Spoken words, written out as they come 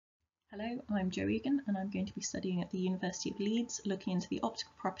Hello, I'm Jo Egan and I'm going to be studying at the University of Leeds, looking into the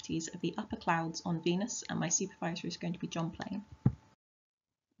optical properties of the upper clouds on Venus, and my supervisor is going to be John Plain.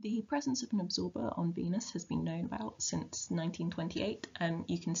 The presence of an absorber on Venus has been known about since 1928.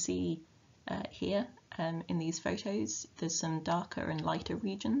 You can see here in these photos there's some darker and lighter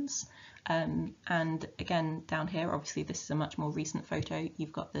regions, and again down here, obviously this is a much more recent photo,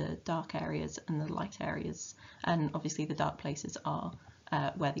 you've got the dark areas and the light areas, and obviously the dark places are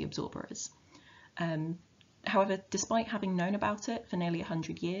where the absorber is. However, despite having known about it for nearly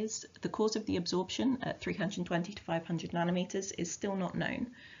 100 years, the cause of the absorption at 320 to 500 nanometers is still not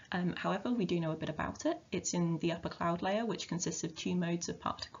known. However, we do know a bit about it. It's in the upper cloud layer, which consists of two modes of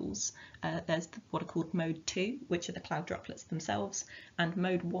particles. There's what are called mode 2, which are the cloud droplets themselves, and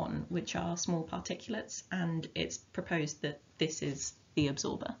mode 1, which are small particulates, and it's proposed that this is the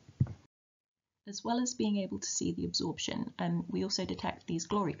absorber. As well as being able to see the absorption, we also detect these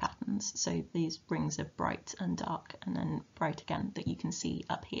glory patterns, so these rings of bright and dark and then bright again that you can see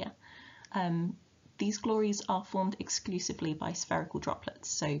up here. These glories are formed exclusively by spherical droplets,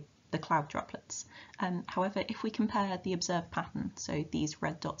 so the cloud droplets. However, if we compare the observed pattern, so these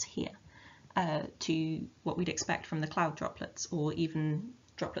red dots here, to what we'd expect from the cloud droplets, or even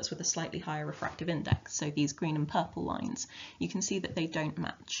droplets with a slightly higher refractive index, so these green and purple lines, you can see that they don't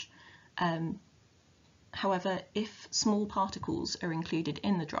match. However, if small particles are included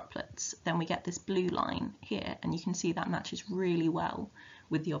in the droplets, then we get this blue line here, and you can see that matches really well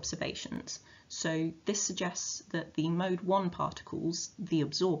with the observations. So this suggests that the mode 1 particles, the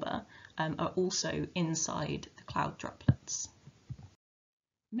absorber, are also inside the cloud droplets.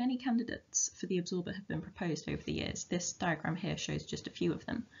 Many candidates for the absorber have been proposed over the years. This diagram here shows just a few of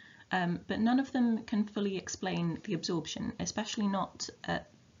them, but none of them can fully explain the absorption, especially not at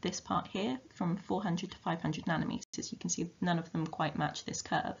this part here from 400 to 500 nanometers. You can see none of them quite match this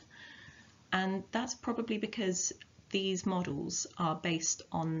curve, and that's probably because these models are based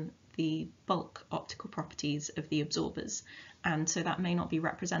on the bulk optical properties of the absorbers, and so that may not be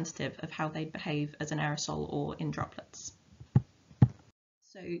representative of how they behave as an aerosol or in droplets.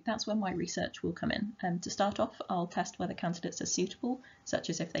 So that's where my research will come in. To start off, I'll test whether candidates are suitable,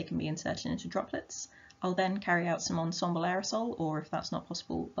 such as if they can be inserted into droplets. I'll then carry out some ensemble aerosol, or if that's not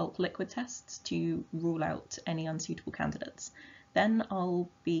possible, bulk liquid tests to rule out any unsuitable candidates. Then I'll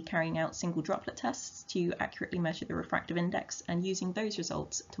be carrying out single droplet tests to accurately measure the refractive index and using those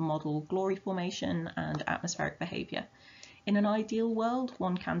results to model glory formation and atmospheric behaviour. In an ideal world,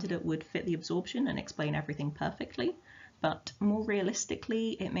 one candidate would fit the absorption and explain everything perfectly, but more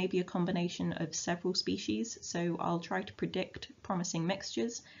realistically, it may be a combination of several species, so I'll try to predict promising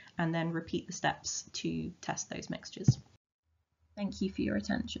mixtures and then repeat the steps to test those mixtures. Thank you for your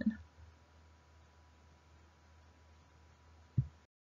attention.